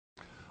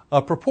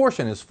A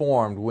proportion is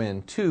formed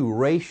when two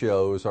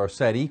ratios are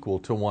set equal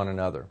to one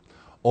another,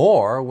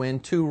 or when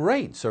two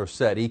rates are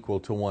set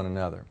equal to one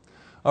another.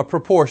 A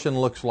proportion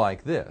looks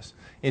like this.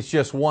 It's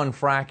just one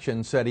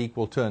fraction set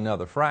equal to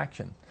another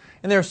fraction.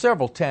 And there are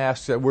several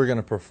tasks that we're going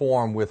to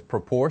perform with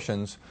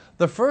proportions.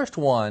 The first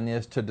one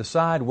is to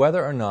decide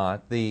whether or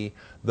not the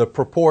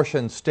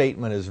proportion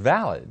statement is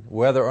valid,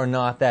 whether or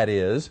not that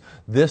is,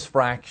 this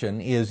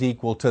fraction is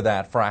equal to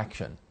that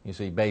fraction, you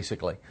see,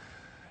 basically.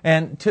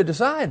 And to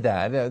decide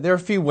that, there are a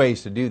few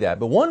ways to do that,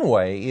 but one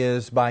way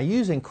is by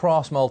using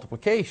cross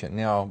multiplication.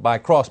 Now, by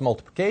cross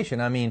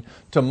multiplication, I mean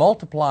to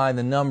multiply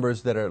the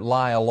numbers that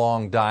lie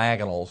along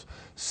diagonals.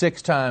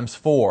 6 times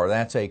 4,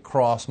 that's a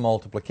cross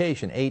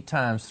multiplication. 8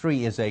 times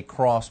 3 is a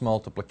cross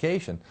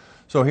multiplication.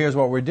 So here's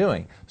what we're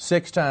doing.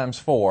 6 times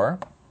 4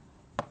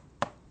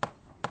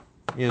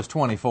 is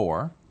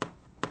 24.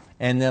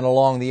 And then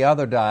along the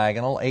other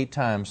diagonal, 8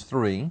 times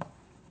 3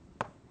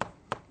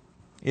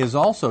 is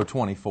also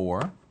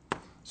 24.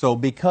 So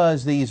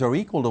because these are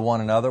equal to one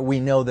another,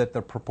 we know that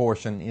the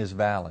proportion is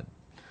valid.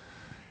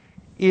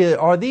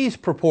 Are these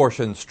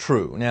proportions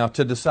true? Now,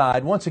 to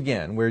decide, once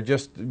again, we're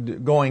just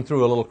going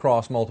through a little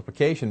cross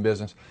multiplication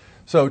business.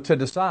 So to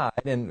decide,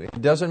 and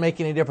it doesn't make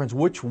any difference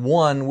which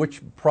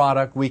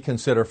product we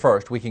consider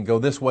first. We can go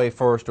this way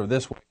first or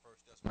this way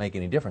first. Doesn't make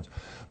any difference.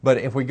 But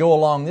if we go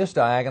along this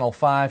diagonal,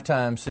 5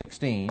 times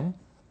 16,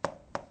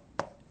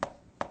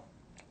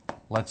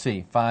 let's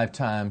see, 5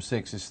 times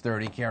 6 is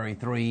 30, carry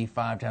 3,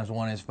 5 times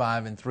 1 is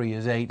 5, and 3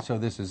 is 8, so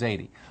this is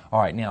 80.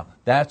 All right, now,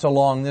 that's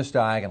along this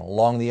diagonal.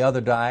 Along the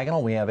other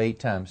diagonal, we have 8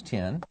 times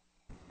 10.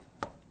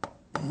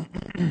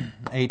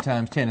 8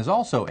 times 10 is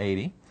also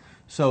 80.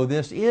 So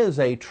this is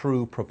a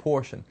true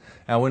proportion.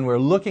 Now when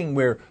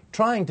we're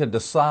trying to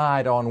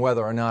decide on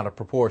whether or not a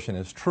proportion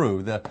is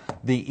true.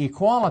 The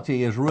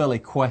equality is really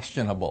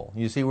questionable.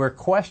 You see, we're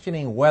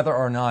questioning whether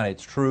or not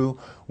it's true.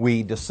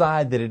 We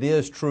decide that it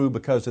is true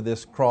because of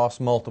this cross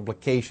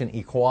multiplication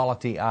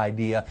equality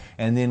idea,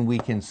 and then we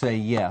can say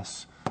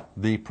yes,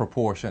 the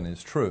proportion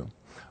is true.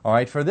 All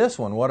right, for this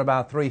one, what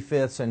about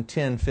 3/5 and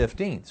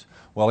 10/15?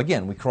 Well,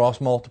 again, we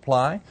cross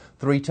multiply.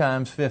 3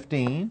 times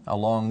 15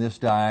 along this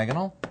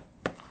diagonal.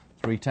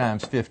 3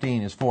 times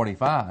 15 is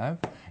 45.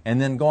 And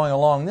then going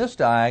along this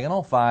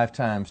diagonal, 5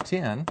 times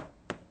 10.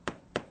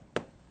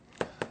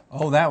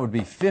 Oh, that would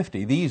be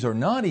 50. These are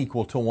not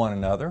equal to one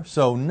another,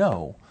 so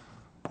no,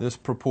 this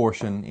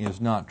proportion is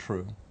not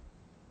true.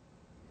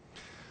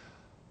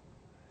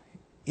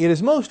 It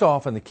is most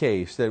often the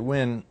case that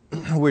when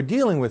we're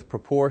dealing with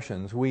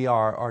proportions, we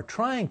are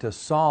trying to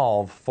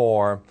solve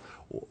for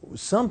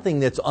something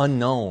that's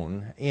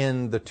unknown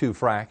in the two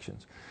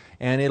fractions.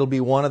 And it'll be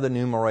one of the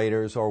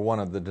numerators or one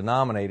of the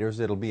denominators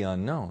that'll be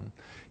unknown.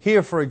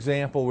 Here, for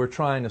example, we're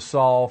trying to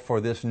solve for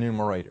this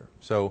numerator.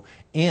 So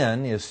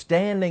n is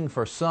standing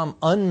for some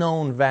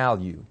unknown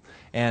value,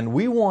 and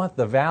we want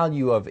the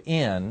value of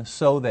n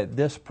so that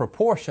this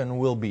proportion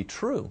will be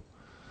true.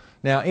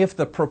 Now, if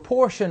the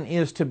proportion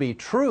is to be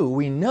true,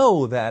 we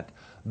know that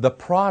the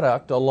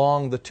product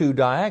along the two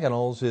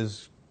diagonals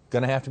is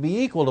going to have to be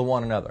equal to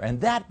one another,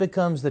 and that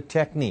becomes the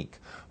technique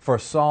for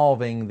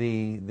solving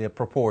the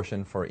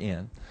proportion for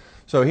n.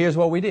 So here's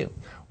what we do.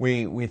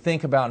 We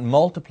think about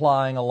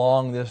multiplying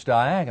along this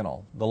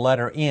diagonal, the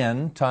letter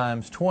n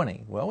times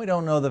 20. Well, we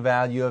don't know the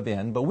value of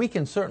n, but we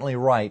can certainly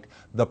write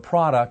the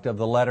product of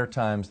the letter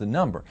times the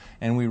number,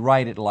 and we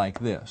write it like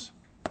this.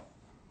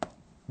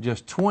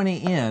 Just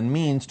 20n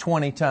means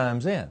 20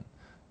 times n,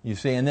 you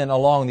see, and then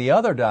along the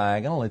other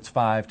diagonal, it's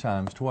 5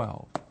 times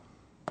 12.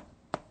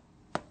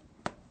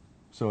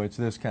 So it's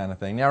this kind of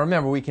thing. Now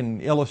remember, we can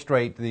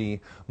illustrate the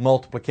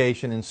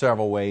multiplication in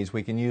several ways.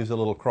 We can use a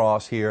little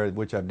cross here,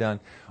 which I've done,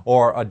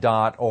 or a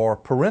dot or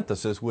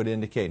parenthesis would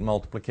indicate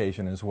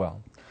multiplication as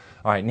well.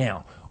 All right,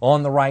 now,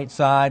 on the right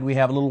side, we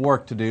have a little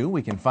work to do.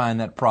 We can find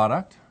that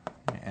product,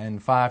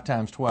 and 5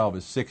 times 12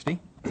 is 60.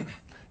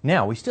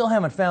 Now, we still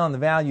haven't found the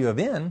value of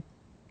n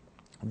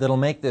that'll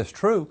make this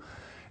true.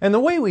 And the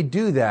way we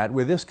do that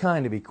with this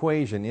kind of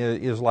equation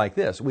is like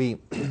this.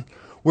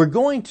 We're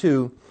going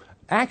to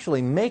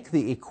actually make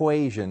the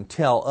equation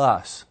tell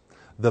us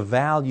the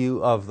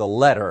value of the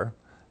letter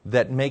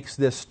that makes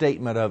this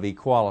statement of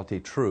equality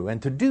true.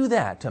 And to do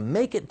that, to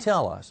make it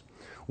tell us,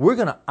 we're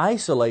going to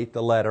isolate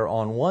the letter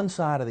on one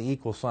side of the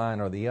equal sign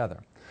or the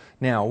other.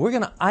 Now, we're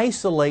going to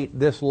isolate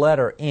this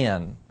letter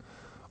n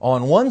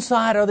on one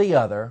side or the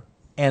other,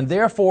 and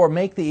therefore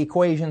make the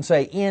equation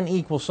say n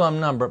equals some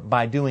number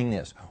by doing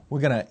this.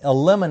 We're going to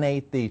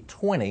eliminate the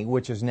 20,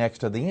 which is next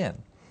to the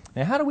n.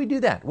 Now, how do we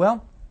do that?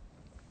 Well,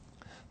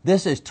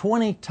 this is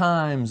 20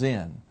 times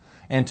n.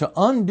 And to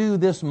undo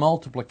this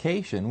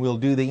multiplication, we'll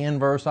do the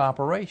inverse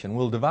operation.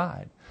 We'll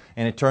divide.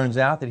 And it turns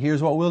out that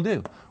here's what we'll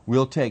do.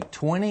 We'll take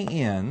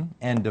 20n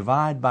and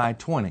divide by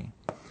 20.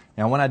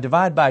 Now when I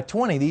divide by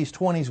 20, these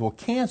 20s will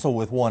cancel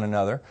with one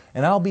another,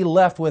 and I'll be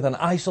left with an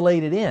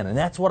isolated n. And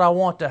that's what I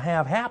want to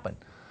have happen.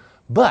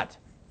 But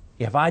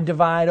if I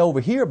divide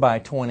over here by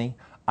 20,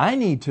 I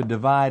need to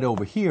divide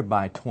over here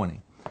by 20,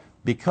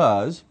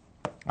 because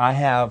I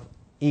have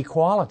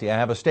equality. I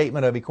have a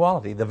statement of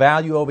equality. The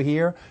value over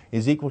here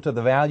is equal to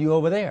the value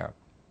over there.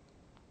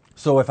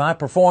 So if I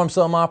perform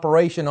some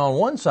operation on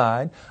one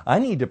side, I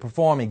need to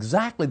perform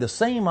exactly the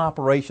same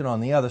operation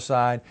on the other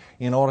side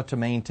in order to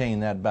maintain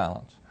that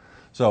balance.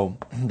 So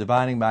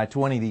dividing by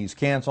 20, these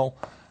cancel.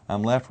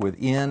 I'm left with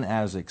n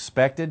as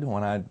expected.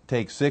 When I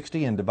take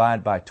 60 and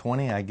divide by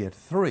 20, I get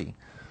 3.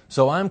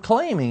 So I'm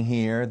claiming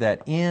here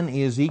that n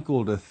is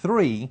equal to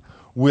 3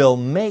 will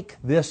make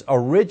this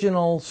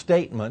original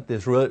statement,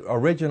 this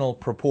original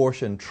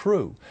proportion,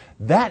 true.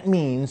 That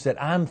means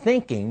that I'm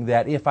thinking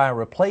that if I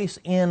replace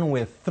n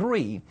with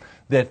 3,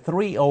 that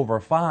 3 over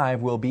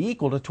 5 will be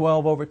equal to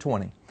 12 over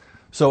 20.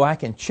 So I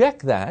can check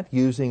that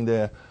using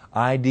the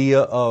idea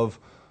of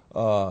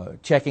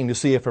checking to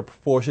see if a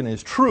proportion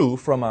is true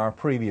from our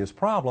previous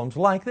problems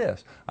like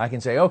this. I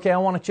can say, okay, I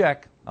want to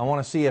check. I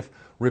want to see if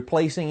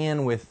replacing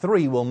n with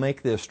 3 will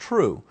make this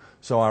true.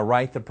 So I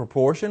write the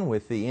proportion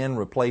with the n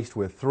replaced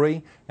with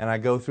 3, and I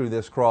go through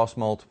this cross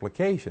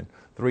multiplication.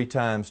 3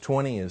 times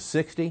 20 is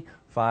 60.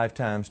 5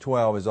 times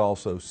 12 is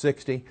also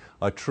 60.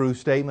 A true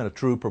statement, a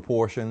true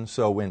proportion.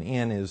 So when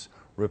n is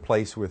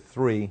replaced with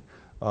 3,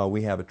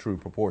 we have a true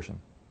proportion.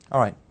 All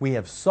right, we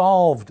have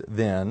solved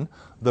then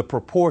the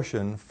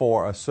proportion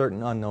for a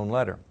certain unknown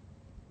letter.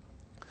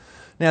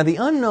 Now the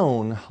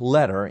unknown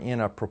letter in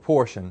a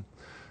proportion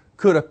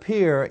could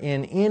appear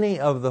in any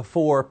of the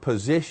 4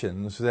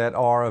 positions that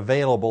are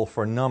available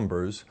for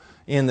numbers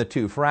in the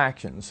two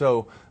fractions.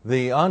 So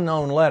the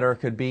unknown letter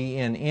could be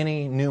in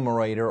any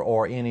numerator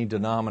or any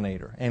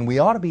denominator, and we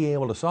ought to be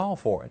able to solve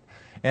for it.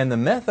 And the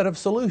method of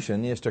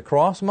solution is to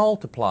cross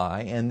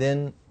multiply and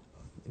then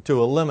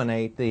to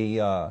eliminate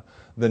the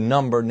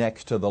number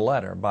next to the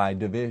letter by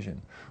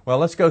division. Well,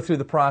 let's go through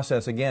the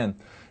process again.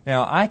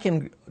 Now I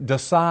can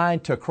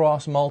decide to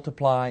cross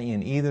multiply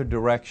in either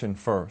direction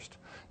first.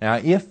 Now,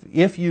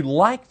 if you'd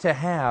like to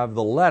have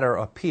the letter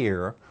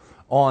appear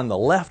on the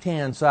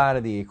left-hand side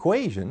of the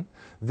equation,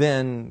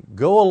 then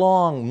go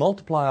along,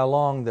 multiply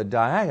along the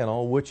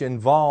diagonal, which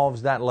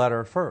involves that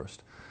letter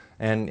first.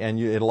 And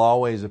it'll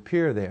always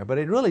appear there. But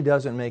it really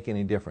doesn't make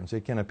any difference.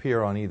 It can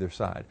appear on either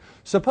side.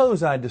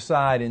 Suppose I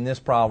decide in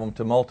this problem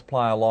to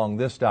multiply along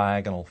this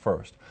diagonal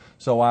first.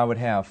 So I would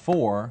have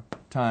 4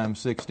 times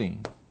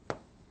 16.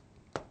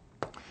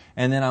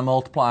 And then I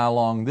multiply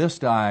along this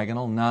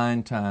diagonal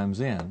 9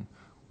 times n,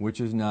 which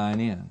is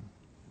 9n.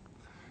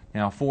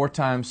 Now 4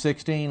 times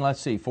 16, let's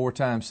see, 4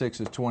 times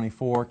 6 is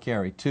 24,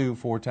 carry 2,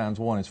 4 times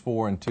 1 is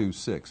 4, and 2 is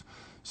 6.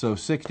 So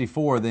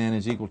 64 then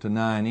is equal to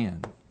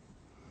 9n.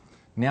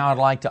 Now I'd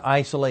like to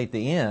isolate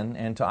the n,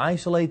 and to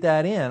isolate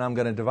that n, I'm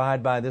going to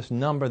divide by this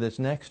number that's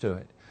next to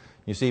it.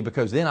 You see,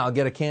 because then I'll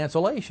get a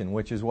cancellation,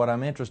 which is what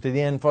I'm interested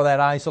in for that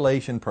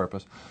isolation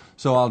purpose.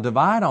 So I'll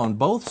divide on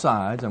both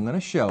sides. I'm going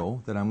to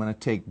show that I'm going to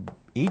take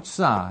each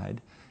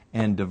side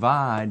and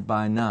divide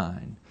by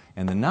 9.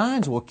 And the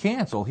 9's will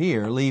cancel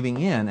here, leaving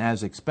n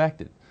as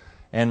expected.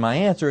 And my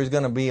answer is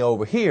going to be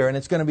over here, and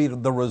it's going to be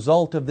the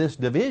result of this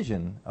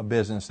division of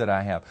business that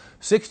I have.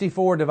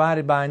 64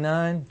 divided by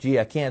 9, gee,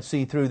 I can't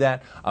see through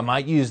that. I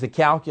might use the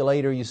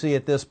calculator you see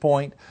at this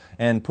point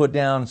and put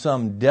down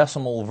some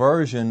decimal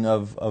version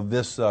of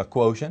this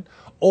quotient,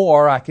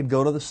 or I could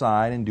go to the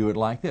side and do it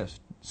like this.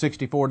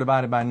 64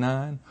 divided by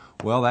 9,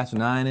 well, that's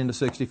 9 into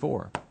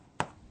 64.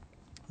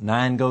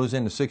 9 goes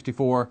into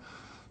 64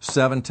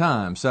 7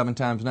 times. 7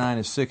 times 9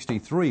 is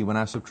 63. When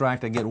I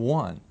subtract, I get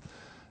 1.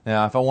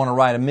 Now, if I want to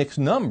write a mixed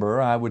number,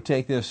 I would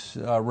take this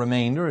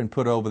remainder and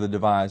put over the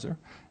divisor.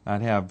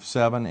 I'd have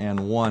 7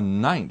 and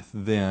 1/9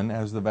 then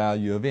as the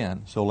value of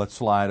n. So let's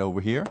slide over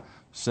here,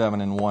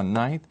 7 and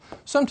 1/9.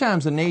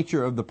 Sometimes the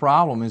nature of the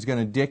problem is going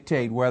to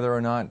dictate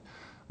whether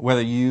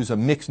you use a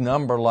mixed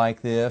number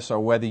like this or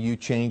whether you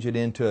change it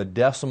into a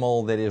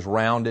decimal that is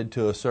rounded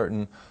to a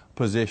certain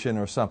position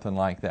or something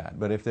like that.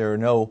 But if there are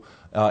no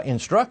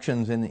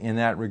instructions in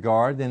that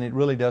regard, then it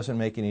really doesn't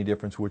make any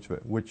difference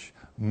which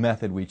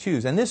method we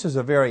choose. And this is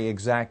a very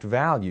exact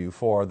value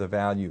for the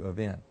value of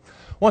n.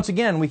 Once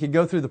again, we could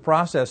go through the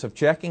process of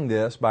checking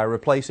this by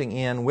replacing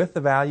n with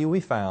the value we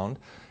found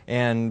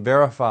and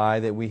verify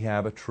that we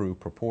have a true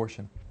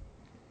proportion.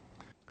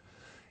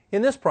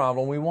 In this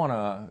problem, we want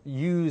to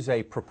use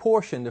a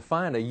proportion to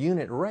find a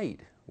unit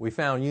rate. We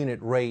found unit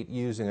rate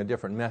using a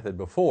different method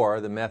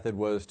before. The method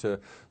was to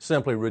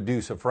simply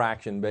reduce a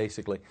fraction,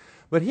 basically.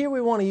 But here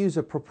we want to use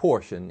a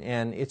proportion,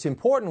 and it's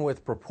important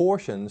with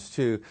proportions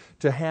to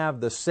have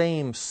the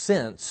same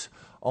sense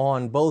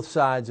on both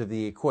sides of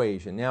the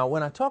equation. Now,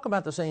 when I talk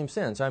about the same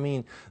sense, I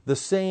mean the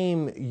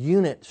same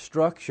unit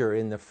structure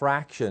in the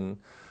fraction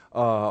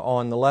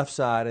on the left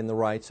side and the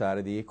right side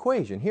of the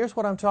equation. Here's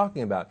what I'm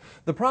talking about.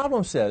 The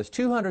problem says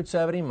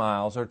 270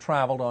 miles are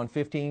traveled on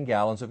 15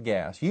 gallons of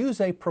gas. Use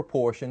a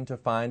proportion to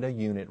find a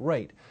unit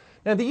rate.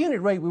 Now the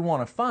unit rate we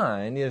want to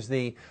find is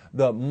the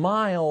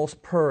miles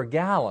per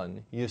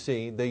gallon, you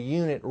see, the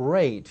unit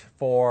rate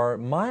for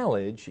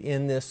mileage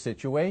in this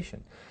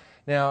situation.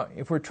 Now,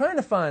 if we're trying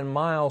to find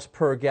miles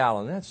per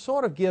gallon, that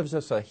sort of gives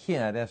us a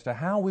hint as to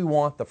how we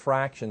want the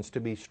fractions to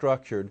be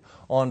structured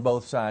on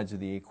both sides of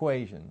the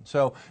equation.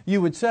 So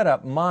you would set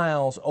up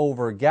miles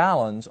over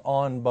gallons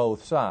on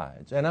both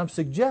sides. And I'm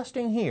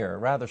suggesting here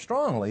rather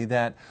strongly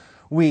that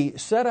we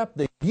set up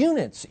the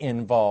units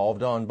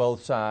involved on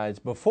both sides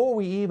before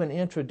we even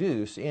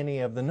introduce any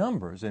of the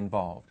numbers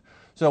involved.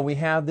 So we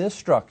have this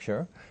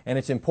structure, and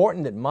it's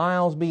important that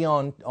miles be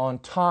on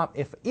top.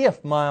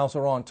 If miles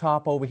are on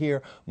top over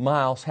here,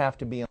 miles have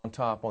to be on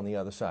top on the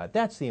other side.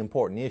 That's the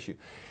important issue.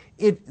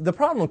 The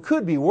problem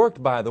could be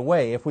worked, by the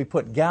way, if we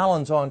put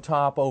gallons on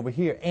top over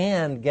here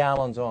and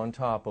gallons on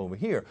top over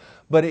here.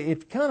 But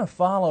it kind of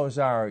follows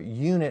our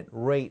unit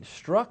rate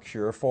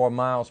structure for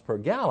miles per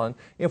gallon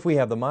if we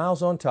have the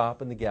miles on top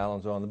and the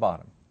gallons on the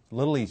bottom. A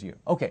little easier.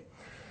 Okay.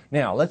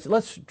 Now,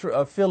 let's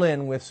fill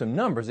in with some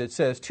numbers. It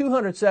says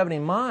 270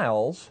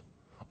 miles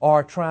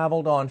are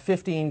traveled on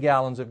 15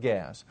 gallons of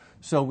gas.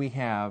 So we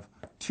have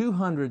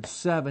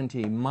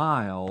 270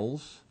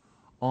 miles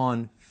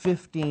on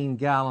 15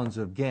 gallons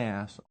of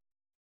gas.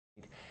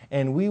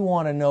 And we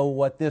want to know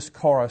what this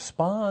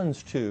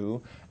corresponds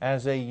to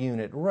as a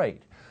unit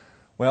rate.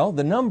 Well,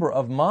 the number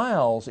of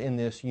miles in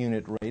this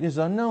unit rate is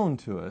unknown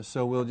to us,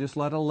 so we'll just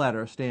let a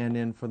letter stand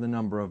in for the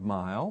number of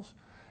miles.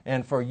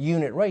 And for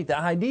unit rate, the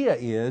idea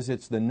is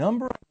it's the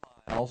number of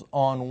miles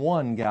on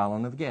 1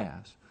 gallon of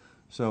gas.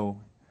 So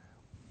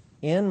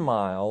in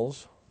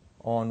miles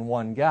on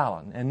 1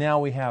 gallon. And now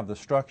we have the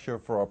structure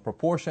for a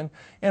proportion,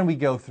 and we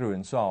go through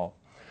and solve.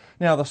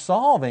 Now the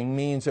solving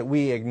means that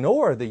we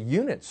ignore the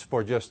units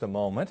for just a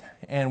moment,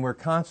 and we're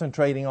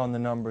concentrating on the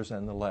numbers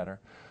and the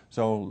letter.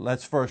 So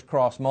let's first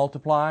cross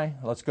multiply.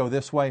 Let's go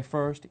this way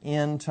first.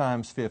 N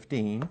times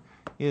 15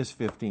 is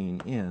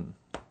 15N.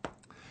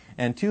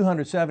 And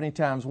 270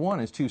 times 1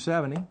 is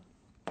 270.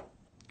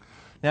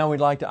 Now we'd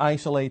like to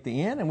isolate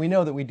the n, and we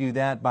know that we do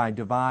that by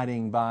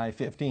dividing by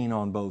 15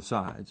 on both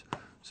sides.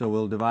 So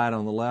we'll divide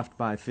on the left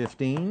by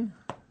 15,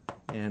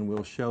 and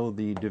we'll show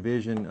the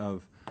division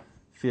of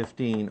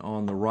 15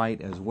 on the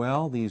right as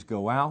well. These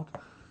go out.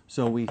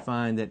 So we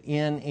find that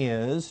n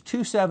is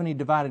 270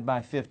 divided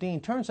by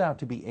 15 turns out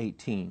to be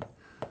 18.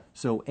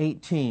 So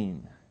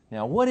 18.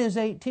 Now what is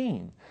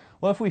 18?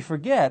 Well, if we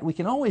forget, we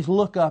can always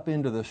look up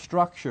into the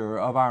structure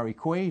of our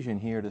equation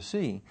here to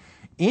see.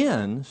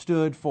 N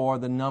stood for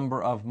the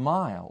number of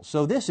miles.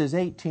 So this is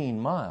 18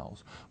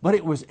 miles. But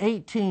it was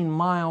 18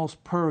 miles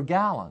per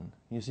gallon.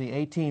 You see,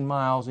 18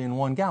 miles in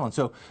 1 gallon.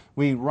 So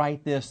we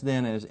write this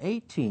then as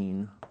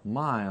 18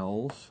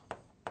 miles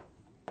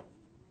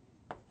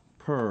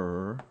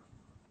per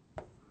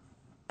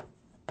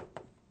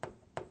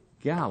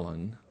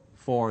gallon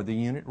for the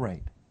unit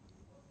rate.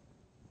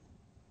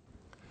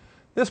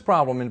 This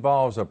problem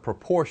involves a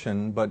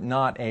proportion but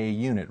not a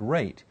unit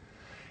rate.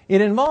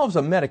 It involves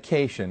a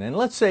medication, and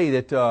let's say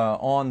that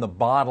on the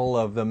bottle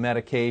of the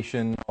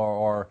medication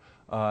or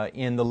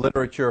in the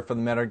literature for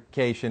the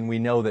medication we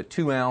know that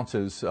 2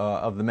 ounces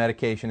of the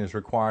medication is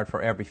required for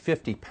every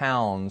 50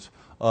 pounds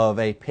of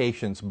a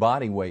patient's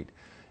body weight.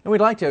 And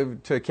we'd like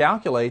to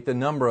calculate the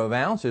number of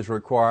ounces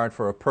required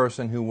for a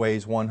person who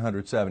weighs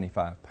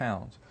 175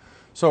 pounds.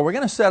 So we're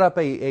going to set up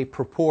a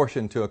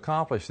proportion to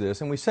accomplish this,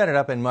 and we set it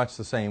up in much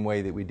the same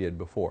way that we did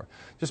before.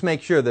 Just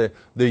make sure that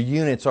the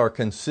units are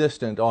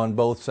consistent on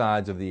both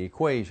sides of the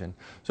equation.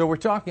 So we're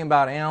talking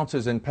about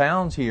ounces and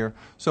pounds here,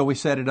 so we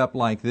set it up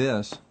like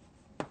this.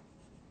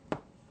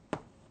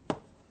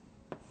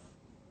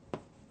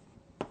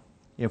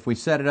 If we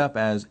set it up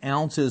as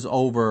ounces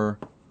over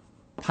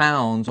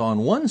pounds on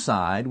one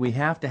side, we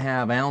have to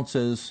have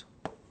ounces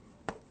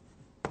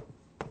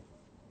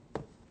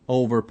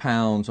over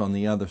pounds on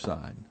the other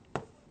side.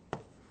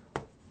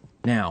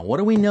 Now, what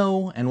do we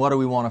know and what do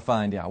we want to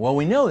find out? Well,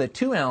 we know that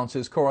 2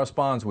 ounces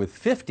corresponds with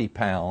 50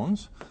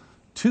 pounds.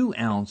 2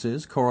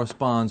 ounces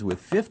corresponds with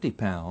 50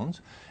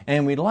 pounds.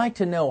 And we'd like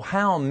to know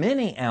how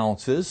many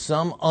ounces,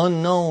 some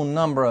unknown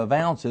number of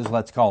ounces,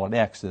 let's call it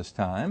X this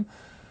time,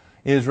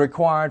 is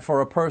required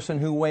for a person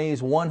who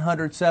weighs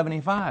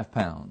 175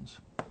 pounds.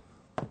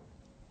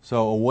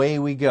 So away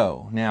we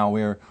go. Now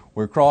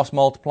we're cross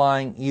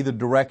multiplying. Either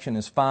direction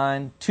is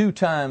fine. 2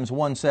 times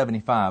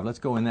 175. Let's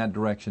go in that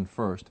direction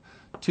first.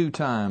 2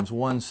 times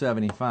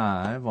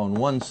 175 on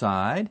one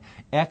side.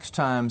 X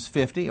times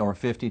 50 or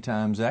 50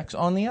 times X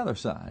on the other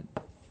side.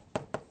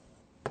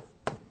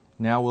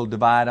 Now we'll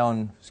divide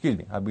on,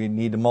 we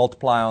need to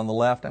multiply on the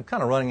left. I'm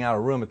kind of running out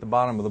of room at the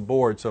bottom of the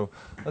board, so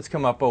let's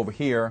come up over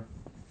here.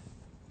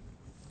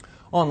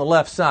 On the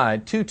left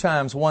side, 2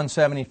 times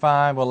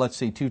 175, well, let's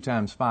see, 2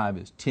 times 5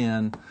 is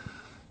 10.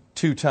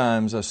 2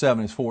 times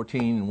 7 is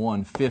 14, and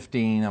 1,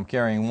 15. I'm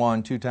carrying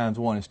 1. 2 times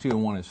 1 is 2,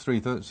 and 1 is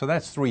 3. So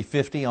that's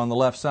 350 on the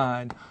left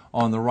side.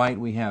 On the right,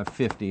 we have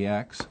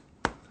 50x.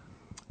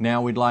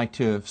 Now we'd like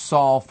to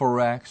solve for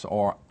x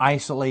or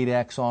isolate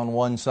x on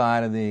one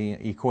side of the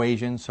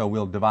equation, so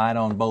we'll divide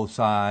on both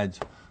sides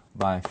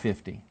by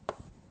 50.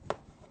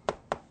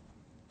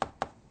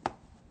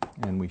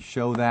 And we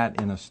show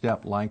that in a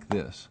step like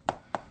this.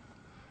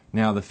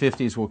 Now the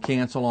 50s will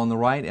cancel on the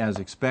right as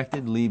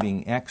expected,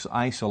 leaving X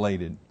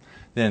isolated.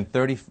 Then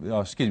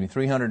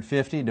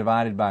 350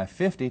 divided by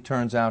 50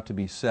 turns out to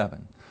be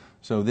 7.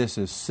 So this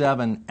is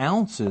 7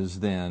 ounces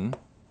then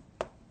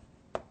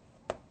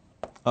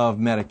of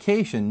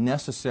medication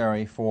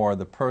necessary for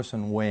the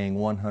person weighing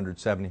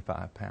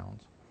 175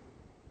 pounds.